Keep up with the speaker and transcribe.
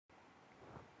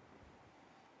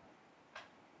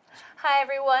Hi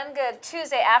everyone, good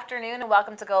Tuesday afternoon and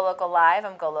welcome to GoLocal Live.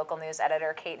 I'm GoLocal News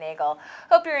Editor Kate Nagel.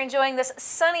 Hope you're enjoying this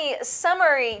sunny,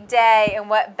 summery day, and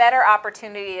what better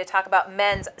opportunity to talk about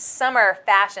men's summer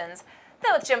fashions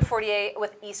than with Jim Fortier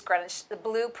with East Greenwich, the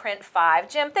Blueprint 5.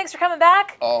 Jim, thanks for coming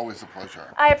back. Always a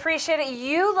pleasure. I appreciate it.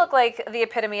 You look like the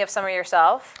epitome of summer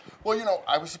yourself. Well, you know,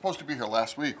 I was supposed to be here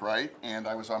last week, right? And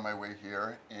I was on my way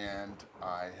here, and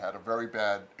I had a very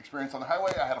bad experience on the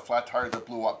highway. I had a flat tire that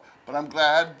blew up. But I'm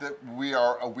glad that we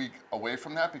are a week away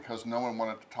from that because no one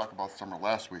wanted to talk about summer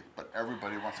last week. But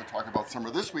everybody wants to talk about summer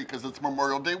this week because it's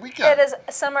Memorial Day weekend. It is.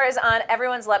 Summer is on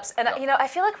everyone's lips. And, you know, I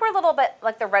feel like we're a little bit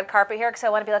like the red carpet here because I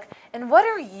want to be like, and what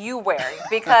are you wearing?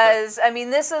 Because, I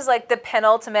mean, this is like the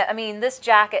penultimate. I mean, this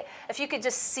jacket, if you could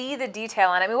just see the detail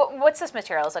on it. I mean, what's this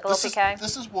material? It's like a little PK?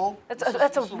 This is wool. It's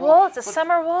a wool. It's a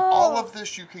summer wool. All of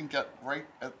this you can get right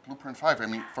at Blueprint 5. I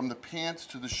mean, from the pants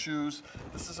to the shoes.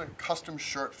 This is a custom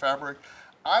shirt fabric.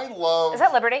 I love... Is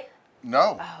that Liberty?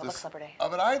 No. Oh, it looks Liberty.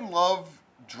 But I love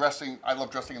dressing. I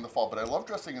love dressing in the fall, but I love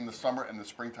dressing in the summer and the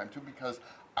springtime too because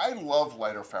I love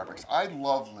lighter fabrics. I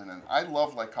love linen. I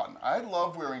love light cotton. I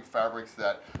love wearing fabrics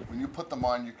that when you put them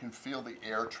on, you can feel the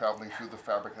air traveling through the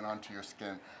fabric and onto your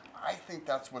skin. I think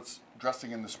that's what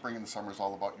dressing in the spring and the summer is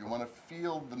all about. You want to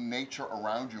feel the nature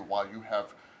around you while you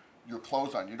have your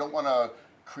clothes on. You don't want to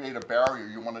create a barrier.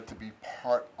 You want it to be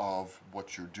part of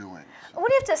what you're doing. So. What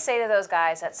do you have to say to those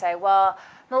guys that say, well,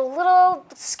 I'm a little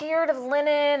scared of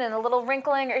linen and a little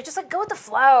wrinkling, or just like go with the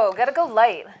flow, gotta go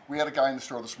light? We had a guy in the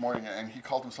store this morning and he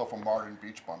called himself a modern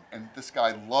beach bum. And this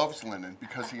guy loves linen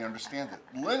because he understands it.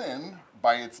 Linen,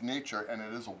 by its nature, and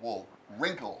it is a wool,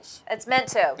 wrinkles. It's meant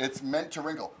to. It's meant to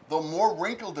wrinkle. The more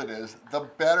wrinkled it is, the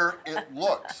better it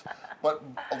looks. But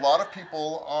a lot of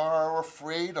people are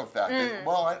afraid of that.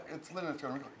 It's linen, it's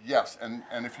going to wrinkle. Yes, and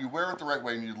if you wear it the right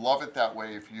way and you love it that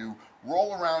way, if you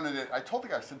roll around in it, I told the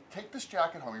guy, I said, take this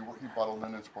jacket home. He bought a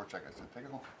linen sport jacket. I said, take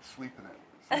it home, sleep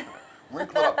in it,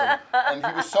 wrinkle it up. And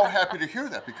he was so happy to hear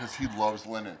that because he loves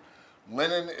linen.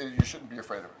 Linen, you shouldn't be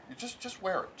afraid of it. You just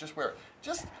wear it, just wear it.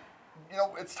 You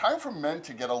know, it's time for men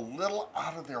to get a little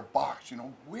out of their box. You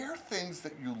know, wear things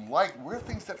that you like, wear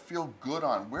things that feel good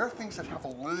on, wear things that have a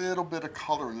little bit of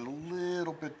color and a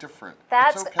little bit different.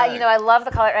 That's, okay. You know, I love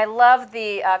the color. I love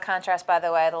the contrast, by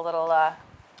the way, the little... a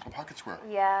pocket square.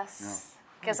 Yes.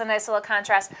 Yeah. Gives a nice little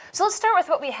contrast. So let's start with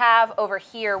what we have over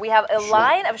here. We have a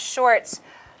line of shorts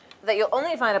that you'll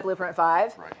only find at Blueprint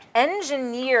 5. Right.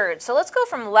 Engineered. So let's go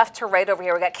from left to right over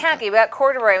here. We got khaki, we got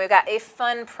corduroy, we got a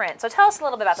fun print. So tell us a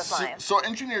little bit about this line. So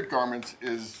Engineered Garments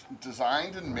is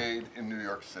designed and made in New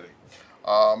York City.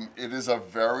 It is a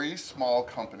very small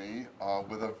company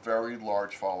with a very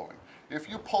large following. If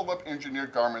you pull up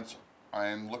Engineered Garments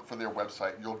and look for their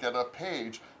website, you'll get a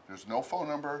page. There's no phone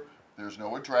number, there's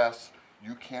no address,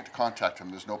 you can't contact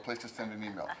them, there's no place to send an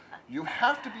email. You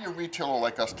have to be a retailer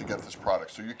like us to get this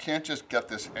product, so you can't just get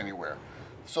this anywhere.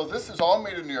 So this is all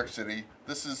made in New York City.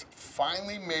 This is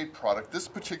finely made product. This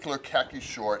particular khaki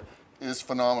short is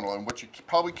phenomenal, and what you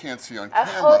probably can't see on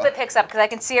camera. I hope it picks up because I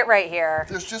can see it right here.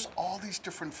 There's just all these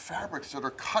different fabrics that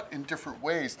are cut in different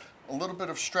ways, a little bit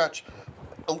of stretch.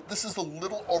 This is a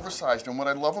little oversized, and what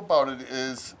I love about it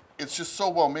is it's just so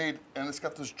well made, and it's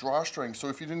got this drawstring, so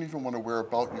if you didn't even want to wear a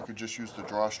belt, you could just use the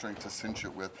drawstring to cinch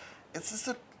it with. This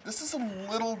is a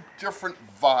little different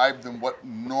vibe than what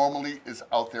normally is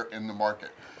out there in the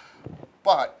market.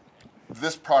 But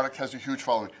this product has a huge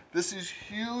following. This is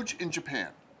huge in Japan.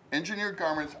 Engineered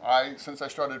Garments, since I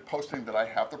started posting that I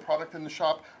have the product in the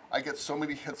shop, I get so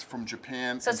many hits from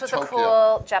Japan and Tokyo. So it's what the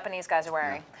cool Japanese guys are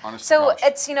wearing. Yeah, honest so to gosh.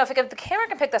 it's, you know, if the camera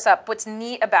can pick this up, what's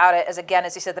neat about it is, again,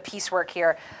 as you said, the piecework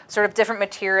here, sort of different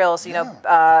materials, you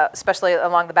know, especially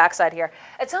along the backside here.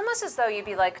 It's almost as though you'd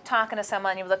be like talking to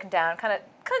someone, you're looking down, kind of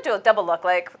do a double look,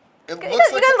 like, you got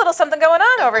a little something going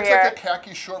on over here. It looks like a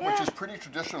khaki short, which is pretty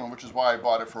traditional, which is why I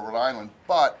bought it for Rhode Island,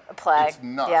 but it's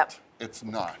not. Yep. It's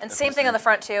not. And same thing on the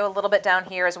front too, a little bit down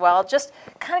here as well. Just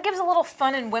kind of gives a little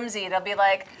fun and whimsy. It'll be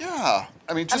like, yeah,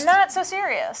 I mean, just I'm not so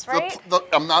serious, right?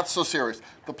 I'm not so serious.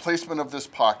 The placement of this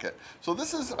pocket. So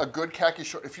this is a good khaki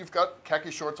short. If you've got khaki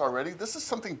shorts already, this is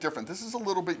something different. This is a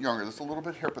little bit younger. This is a little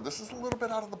bit hipper. This is a little bit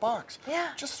out of the box. Yeah.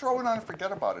 Just throw it on and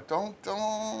forget about it. Don't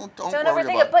overthink worry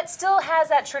about it. But still has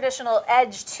that traditional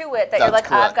edge to it that you're like,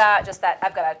 correct.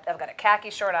 I've got a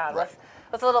khaki short on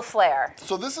with a little flair.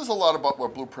 So this is a lot about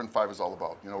what Blueprint 5 is all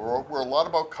about. You know, we're a lot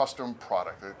about custom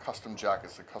product, the custom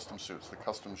jackets, the custom suits, the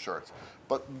custom shirts.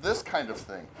 But this kind of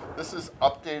thing, this is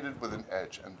updated with an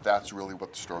edge, and that's really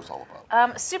what the store is all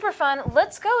about. Super fun.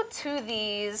 Let's go to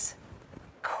these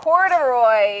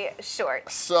corduroy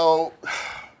shorts. So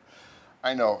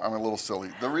I know, I'm a little silly.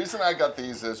 The reason I got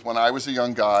these is when I was a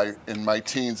young guy in my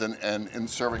teens and in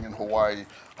serving in Hawaii,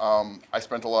 I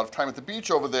spent a lot of time at the beach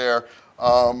over there,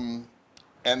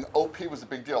 and OP was a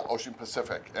big deal, Ocean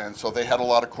Pacific, and so they had a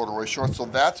lot of corduroy shorts. So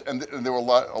that's and there were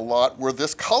a lot were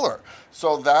this color.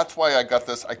 So that's why I got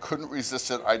this. I couldn't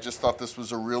resist it. I just thought this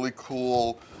was a really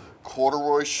cool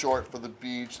corduroy short for the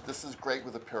beach. This is great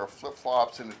with a pair of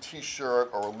flip-flops and a t-shirt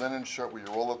or a linen shirt where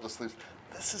you roll up the sleeves.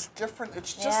 This is different.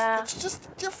 It's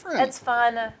just different. It's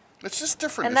fun. It's just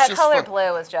different. And it's that just color fun.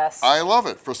 blue is just. I love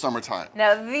it for summertime.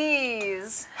 Now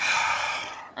these.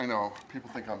 I know, people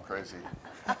think I'm crazy.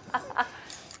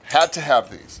 Had to have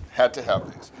these. Had to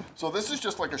have these. So this is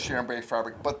just like a chambray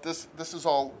fabric, but this is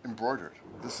all embroidered.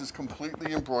 This is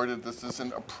completely embroidered. This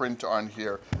isn't a print on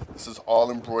here. This is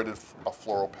all embroidered, a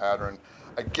floral pattern.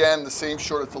 Again, the same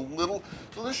short. It's a little.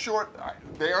 So this short,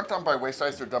 they aren't done by waist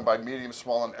size. They're done by medium,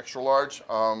 small, and extra large.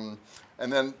 And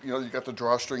then you got the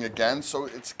drawstring again. So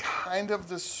it's kind of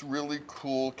this really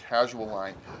cool casual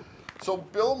line. So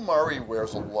Bill Murray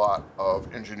wears a lot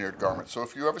of engineered garments. So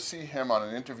if you ever see him on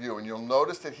an interview, and you'll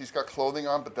notice that he's got clothing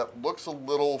on, but that looks a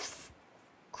little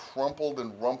crumpled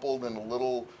and rumpled and a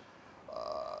little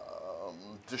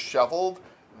disheveled,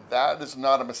 that is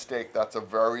not a mistake. That's a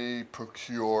very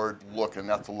procured look, and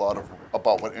that's a lot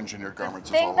about what engineered garments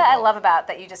is all about. The thing that I love about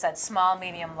that you just said, small,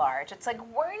 medium, large, it's like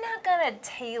we're not going to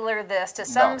tailor this to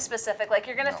some specific, like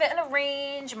you're going to fit in a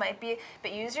range, might be,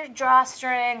 but use your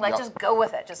drawstring, like just go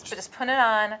with it. Just put it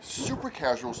on. Super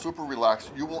casual, super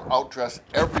relaxed. You will outdress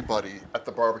everybody at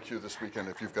the barbecue this weekend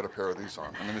if you've got a pair of these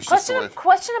on. I mean, it's just the way.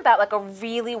 Question about like a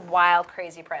really wild,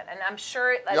 crazy print, and I'm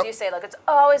sure, as you say, like it's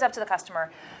always up to the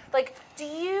customer. Like, do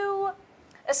you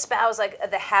espouse like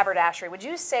the haberdashery? Would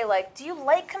you say like, do you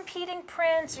like competing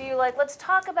prints? Are you like, let's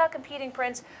talk about competing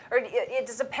prints? Or it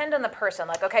does depend on the person.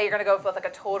 Like, okay, you're gonna go with like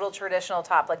a total traditional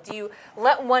top. Like, do you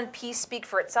let one piece speak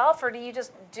for itself, or do you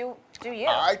just do you?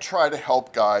 I try to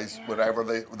help guys whenever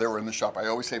they were in the shop. I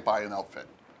always say buy an outfit.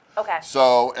 Okay.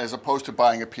 So as opposed to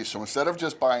buying a piece. So instead of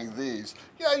just buying these,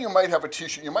 yeah, you might have a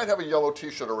t-shirt. You might have a yellow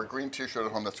t-shirt or a green t-shirt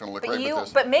at home that's gonna look great with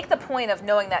this. But make the point of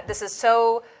knowing that this is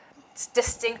so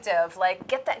distinctive. Like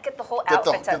get the whole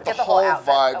outfit, get the whole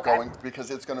vibe going, because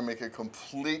it's going to make a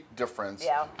complete difference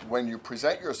when you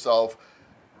present yourself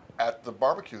at the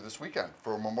barbecue this weekend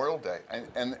for Memorial Day.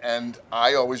 And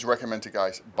I always recommend to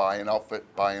guys, buy an outfit,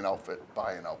 buy an outfit,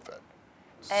 buy an outfit.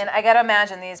 And I got to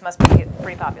imagine these must be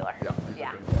pretty popular.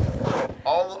 Yeah.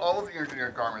 All of the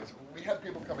engineered garments. We had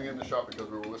people coming in the shop because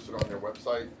we were listed on their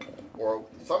website, or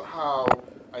somehow.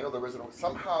 I know there isn't.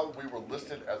 Somehow we were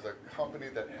listed as a company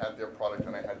that had their product,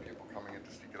 and I had people coming in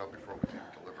to sneak it up before it was even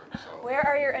delivered. So. Where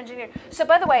are your engineered? So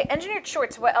by the way, engineered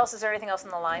shorts. What else is there? Anything else in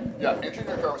the line? Yeah,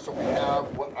 engineered garments. So we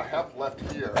have what I have left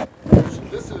here.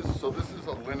 This is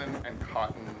a linen and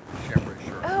cotton chambray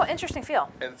shirt. Oh, interesting feel.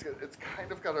 And it's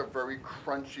kind of got a very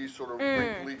crunchy, sort of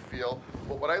wrinkly feel.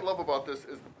 But what I love about this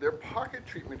is their pocket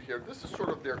treatment here. This is sort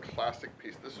of their classic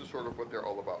piece. This is sort of what they're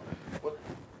all about.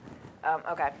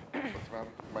 Okay. What's the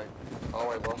matter?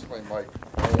 I lost my mic.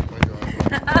 Oh my god.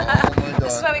 Oh my god.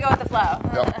 This is why we go with the flow.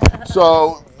 Yep.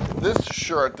 So this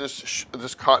shirt,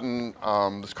 this cotton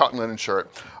linen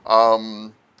shirt,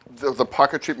 the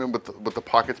pocket treatment with the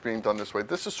pockets being done this way.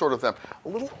 This is sort of them. A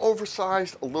little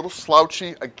oversized, a little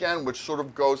slouchy, again, which sort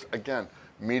of goes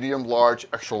medium, large,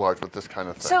 extra large with this kind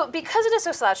of thing. So because it is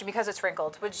so slouchy, because it's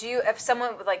wrinkled, would you, if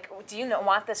someone like, do you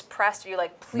want this pressed? Are you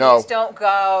like, please don't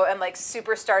go and like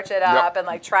super starch it up and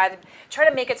like try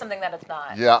to make it something that it's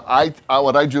not? Yeah,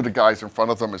 what I do to guys in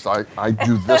front of them is I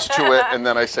do this to it, and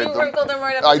then I say, you wrinkle them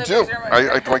right up. I do.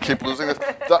 Do I keep losing this?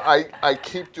 I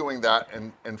keep doing that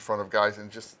in front of guys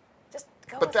and just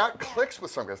go. But that clicks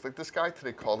with some guys. Like this guy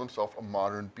today called himself a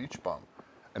modern beach bum.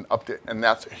 And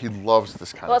he loves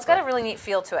this kind of thing. Well, it's got a really neat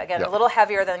feel to it. Again, a little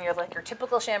heavier than your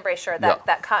typical chambray shirt,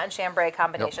 that cotton chambray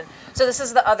combination. So this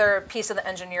is the other piece of the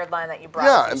engineered line that you brought.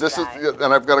 Yeah, and this is,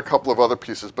 and I've got a couple of other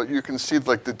pieces, but you can see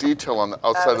like the detail on the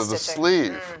outside of the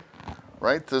sleeve,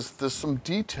 right? There's some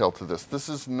detail to this. This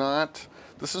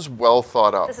is well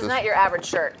thought out. This is not your average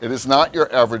shirt. It is not your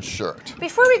average shirt.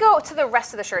 Before we go to the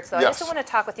rest of the shirts, though, I just want to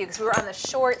talk with you because we were on the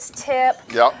shorts tip.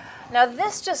 Yep. Now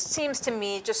this just seems to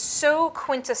me just so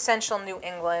quintessential New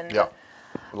England. Yeah,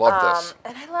 love this.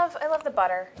 And I love the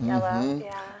butter yellow.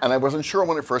 Yeah. And I wasn't sure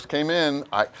when it first came in.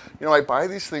 I buy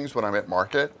these things when I'm at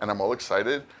market and I'm all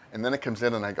excited, and then it comes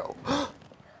in and I go,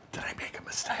 did I make a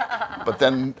mistake? But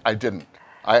then I didn't.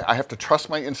 I have to trust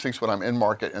my instincts when I'm in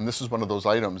market, and this is one of those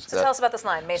items. So tell us about this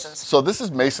line, Masons. So this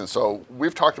is Mason. So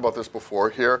we've talked about this before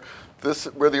here.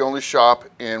 We're the only shop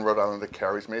in Rhode Island that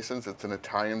carries Masons. It's an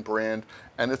Italian brand,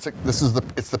 and it's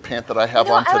the pant that I have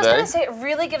on today. I was gonna say it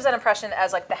really gives that impression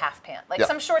as like the half pant. Like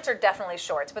some shorts are definitely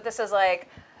shorts, but this is like,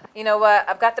 you know what?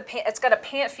 I've got the pant. It's got a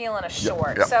pant feel and a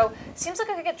short. Yep. So it seems like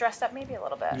I could get dressed up maybe a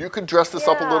little bit. You could dress this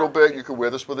up a little bit. You could wear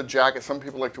this with a jacket. Some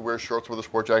people like to wear shorts with a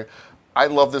sport jacket. I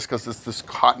love this because it's this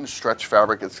cotton stretch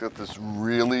fabric. It's got this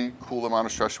really cool amount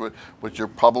of stretch to it. What you're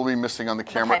probably missing on the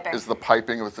camera is the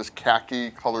piping with this khaki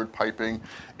colored piping.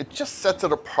 It just sets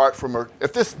it apart from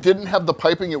if this didn't have the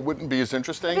piping, it wouldn't be as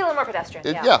interesting. It'd be a little more pedestrian.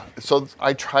 Yeah. So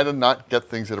I try to not get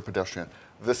things that are pedestrian.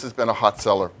 This has been a hot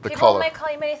seller. The People color. might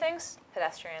call you many things.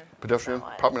 Pedestrian. Pedestrian?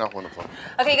 Probably not one of them.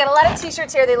 Okay, you got a lot of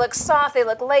t-shirts here. They look soft, they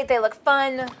look light, they look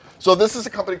fun. So this is a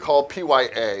company called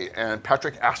PYA, and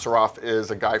Patrick Asaroff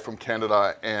is a guy from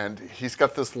Canada, and he's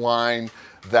got this line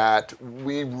that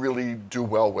we really do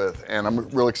well with, and I'm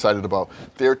really excited about.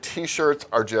 Their t-shirts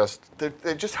are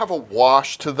they just have a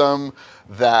wash to them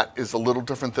that is a little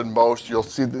different than most. You'll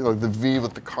see the V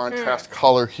with the contrast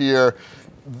color here.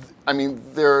 I mean,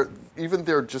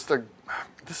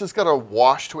 this has got a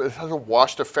wash to it. It has a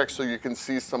washed effect, so you can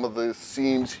see some of the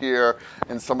seams here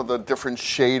and some of the different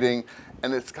shading.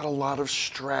 And it's got a lot of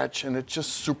stretch, and it's just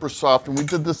super soft. And we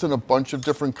did this in a bunch of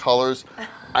different colors.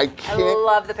 I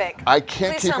love the pink.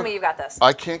 Please tell me you got this.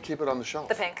 I can't keep it on the shelf.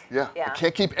 The pink. Yeah. I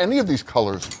can't keep any of these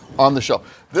colors on the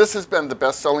shelf. This has been the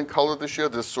best-selling color this year.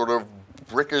 This sort of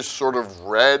brickish sort of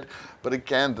red. But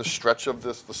again, the stretch of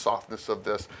this, the softness of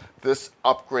this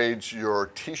upgrades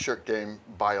your t-shirt game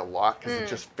by a lot because it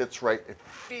just fits right. It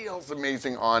feels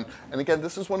amazing on. And again,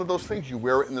 this is one of those things, you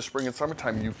wear it in the spring and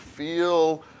summertime, you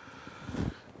feel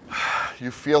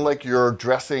like you're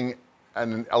dressing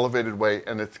in an elevated way,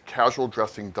 and it's casual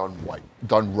dressing done right.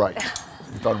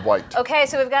 Done white. Okay,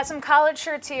 so we've got some collared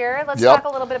shirts here. Let's talk a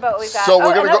little bit about what we've got. So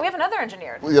we have another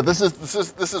engineered. Yeah, this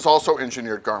is also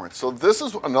engineered garments. So this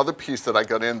is another piece that I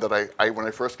got in that I when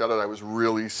I first got it, I was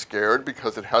really scared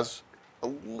because it has a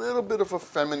little bit of a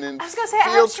feminine feel to it. I was gonna say, I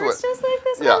have shirts just like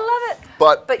this, and I love it.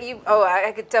 But you,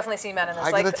 I could definitely see men in this.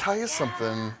 I gotta tell you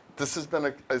something. This has been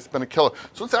a killer.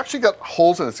 So it's actually got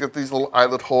holes in it. It's got these little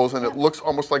eyelet holes, and it looks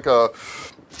almost like a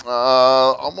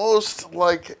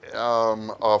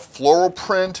floral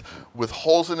print with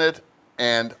holes in it.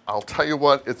 And I'll tell you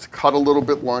what, it's cut a little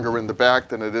bit longer in the back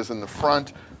than it is in the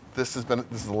front. This is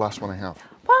the last one I have.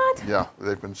 What? Yeah,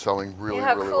 they've been selling really,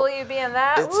 how really cool well. you be in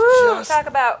that? It's Woo! just Talk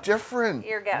about different.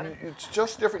 You're getting. It's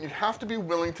just different. You have to be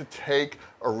willing to take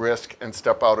a risk and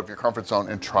step out of your comfort zone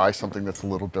and try something that's a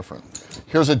little different.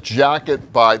 Here's a jacket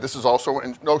this is also,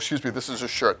 this is a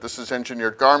shirt. This is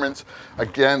Engineered Garments.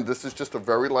 Again, this is just a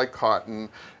very light cotton.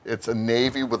 It's a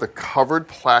navy with a covered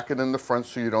placket in the front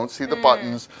so you don't see the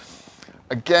buttons.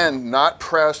 Again, not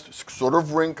pressed, sort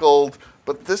of wrinkled,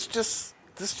 but this just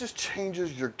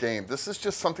changes your game. This is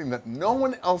just something that no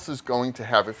one else is going to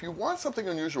have. If you want something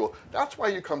unusual, that's why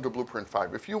you come to Blueprint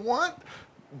 5. If you want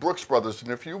Brooks Brothers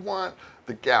and if you want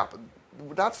the Gap,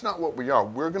 that's not what we are.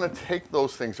 We're going to take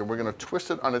those things and we're going to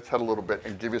twist it on its head a little bit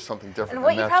and give you something different. And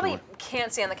what you probably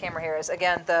can't see on the camera here is,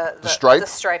 again, the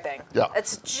striping. Yeah.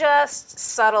 It's just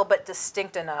subtle but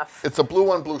distinct enough. It's a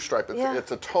blue on blue stripe.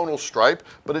 It's a tonal stripe,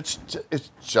 but it's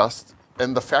just,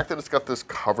 and the fact that it's got this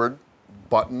covered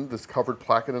button, this covered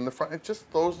placket in the front, it's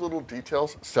just those little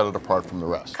details set it apart from the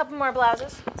rest. A couple more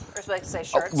blouses, or so I like to say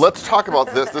shirts. Let's talk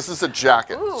about this. This is a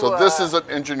jacket. Ooh. So this is an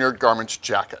Engineered Garments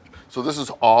jacket. So this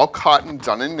is all cotton,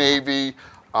 done in navy,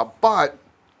 but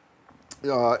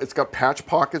it's got patch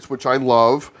pockets, which I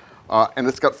love, and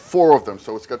it's got 4 of them.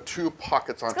 So it's got 2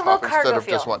 pockets on top instead of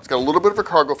just one. It's got a little bit of a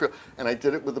cargo feel, and I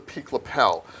did it with a peak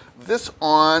lapel. This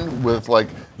on with like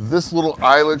this little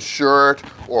eyelet shirt,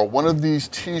 or one of these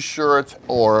t-shirts,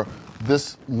 or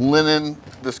this linen,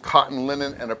 this cotton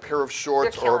linen, and a pair of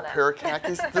shorts or a pair of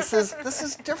khakis. This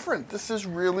is different. This is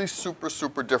really super,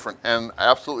 super different, and I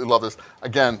absolutely love this.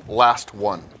 Again, last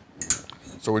one.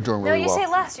 So we're doing really well. No, you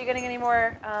say less. Are you getting any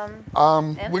more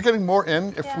in? We're getting more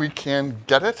in if we can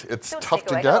get it. It's tough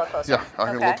to get. Yeah, I'll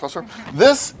get a little closer.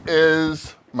 This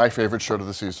is my favorite shirt of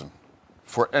the season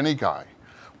for any guy.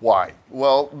 Why?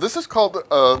 Well, this is called,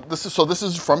 this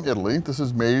is from Italy. This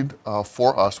is made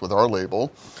for us with our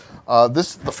label.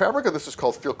 The fabric of this is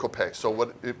called fil coupe. So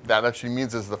what that actually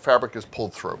means is the fabric is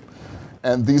pulled through.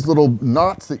 And these little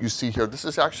knots that you see here, this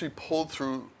is actually pulled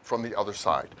through from the other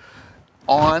side.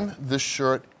 on this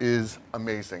shirt is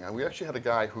amazing. And we actually had a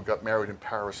guy who got married in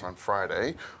Paris on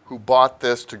Friday who bought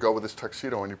this to go with his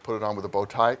tuxedo, and he put it on with a bow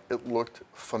tie. It looked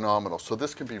phenomenal. So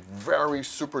this can be very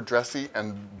super dressy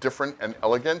and different and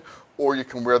elegant, or you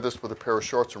can wear this with a pair of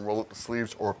shorts and roll up the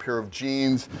sleeves, or a pair of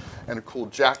jeans and a cool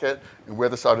jacket and wear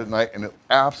this out at night, and it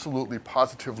absolutely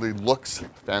positively looks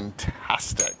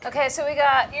fantastic. Okay, so we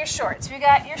got your shorts, we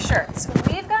got your shirts.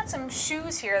 We've got some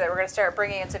shoes here that we're going to start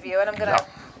bringing into view, and I'm going to,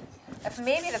 if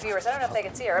maybe the viewers, I don't know if they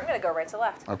can see her, I'm going to go right to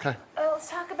left. Okay. Let's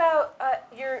talk about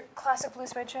your classic blue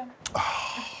suede shoe.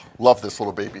 Love this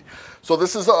little baby. So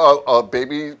this is a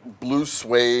baby blue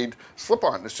suede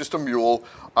slip-on. It's just a mule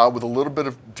with a little bit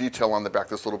of detail on the back.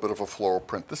 This little bit of a floral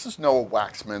print. This is Noah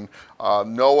Waxman.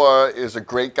 Noah is a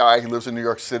great guy. He lives in New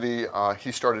York City.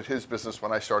 He started his business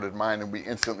when I started mine, and we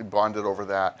instantly bonded over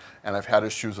that. And I've had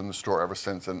his shoes in the store ever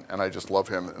since, and I just love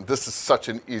him. And this is such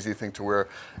an easy thing to wear.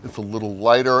 It's a little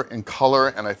lighter in color,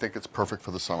 and I think it's perfect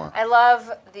for the summer. I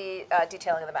love the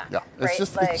detailing in the back. Yeah, it's right?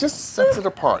 just, like, it just sets it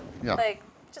apart. Yeah. Like,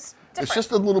 just different. It's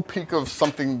just a little peek of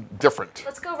something different.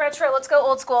 Let's go retro. Let's go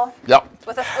old school. Yep.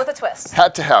 With a twist.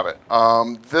 Had to have it.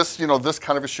 This, this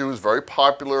kind of a shoe is very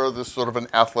popular. This sort of an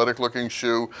athletic-looking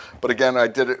shoe, but again, I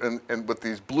did it in with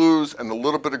these blues and a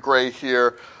little bit of gray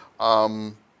here.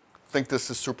 Think this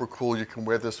is super cool. You can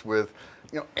wear this with,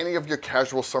 any of your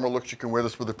casual summer looks. You can wear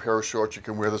this with a pair of shorts. You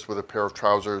can wear this with a pair of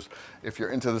trousers. If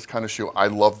you're into this kind of shoe, I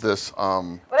love this.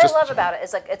 What I love about it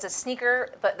is like it's a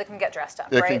sneaker, but that can get dressed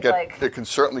up, right? It can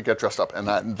certainly get dressed up,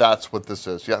 and that's what this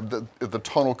is. Yeah, the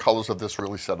tonal colors of this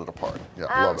really set it apart. Yeah,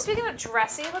 love it. Speaking of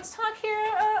dressy, let's talk here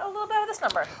a little bit about this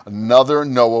number. Another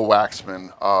Noah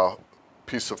Waxman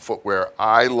piece of footwear.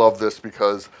 I love this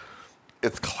because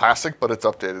it's classic, but it's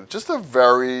updated. Just a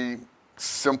very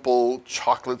simple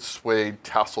chocolate suede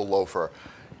tassel loafer.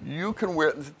 You can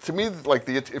wear, to me, like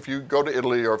if you go to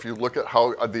Italy or if you look at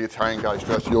how the Italian guys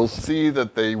dress, you'll see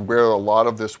that they wear a lot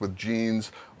of this with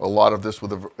jeans, a lot of this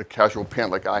with a casual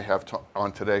pant like I have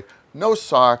on today. No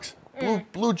socks,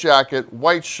 blue jacket,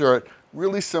 white shirt,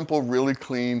 really simple, really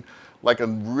clean, like a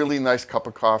really nice cup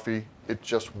of coffee. It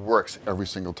just works every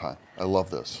single time. I love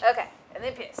this. Okay. And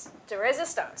then piece de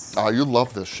resistance. Oh, you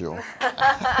love this shoe.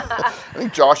 I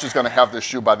think Josh is going to have this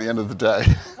shoe by the end of the day.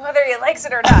 Whether he likes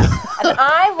it or not. And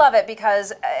I love it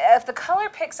because if the color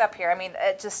picks up here, I mean,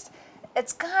 it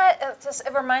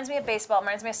reminds me of baseball. It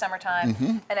reminds me of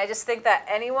summertime. And I just think that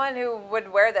anyone who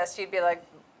would wear this, you'd be like,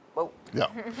 whoa. Yeah.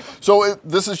 So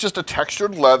this is just a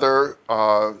textured leather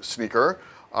sneaker.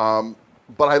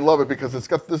 But I love it because it's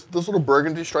got this little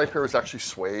burgundy stripe here is actually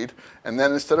suede. And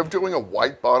then instead of doing a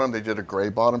white bottom, they did a gray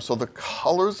bottom. So the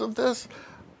colors of this,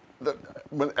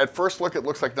 when at first look, it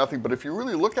looks like nothing. But if you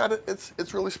really look at it,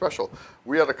 it's really special.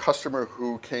 We had a customer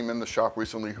who came in the shop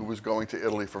recently who was going to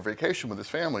Italy for vacation with his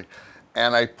family.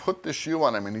 And I put the shoe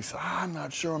on him, and he said, I'm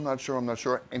not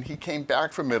sure. And he came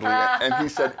back from Italy, and he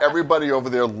said, everybody over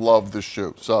there loved the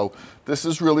shoe. So this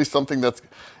is really something that's,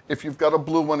 if you've got a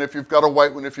blue one, if you've got a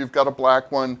white one, if you've got a black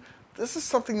one, this is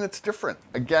something that's different.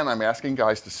 Again, I'm asking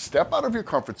guys to step out of your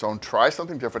comfort zone, try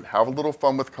something different, have a little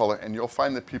fun with color, and you'll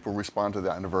find that people respond to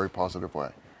that in a very positive way.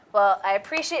 Well, I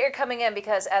appreciate your coming in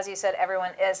because, as you said,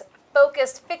 everyone is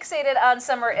focused, fixated on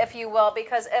summer, if you will,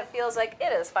 because it feels like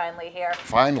it is finally here.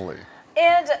 Finally.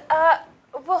 And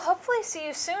we'll hopefully see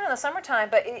you soon in the summertime.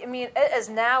 But I mean, it is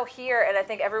now here, and I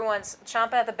think everyone's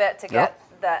chomping at the bit to get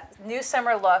that new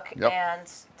summer look and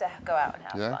to go out and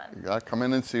have fun. You gotta come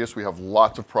in and see us. We have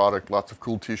lots of product, lots of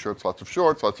cool T-shirts, lots of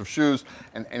shorts, lots of shoes,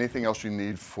 and anything else you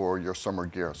need for your summer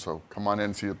gear. So come on in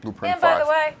and see at Blueprint 5. And by the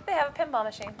way, they have a pinball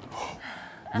machine.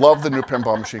 Love the new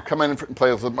pinball machine. Come in and play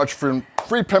as much free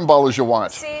pinball as you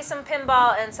want. See some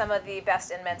pinball and some of the best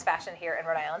in men's fashion here in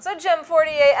Rhode Island. So Jim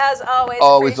Fortier, as always.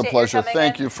 Always a pleasure.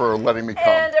 Thank you for letting me come.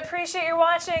 And appreciate your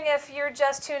watching. If you're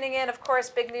just tuning in, of course,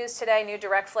 big news today, new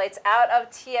direct flights out of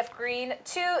TF Green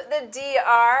to the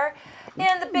DR.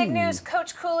 And the big news,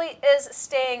 Coach Cooley is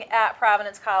staying at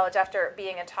Providence College after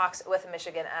being in talks with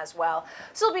Michigan as well.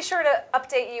 So we'll be sure to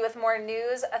update you with more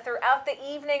news throughout the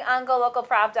evening on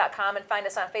GoLocalProv.com and find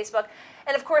us on Facebook.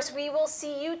 And of course, we will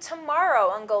see you tomorrow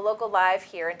on GoLocal Live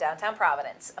here in downtown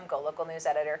Providence. I'm GoLocal News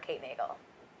Editor Kate Nagel.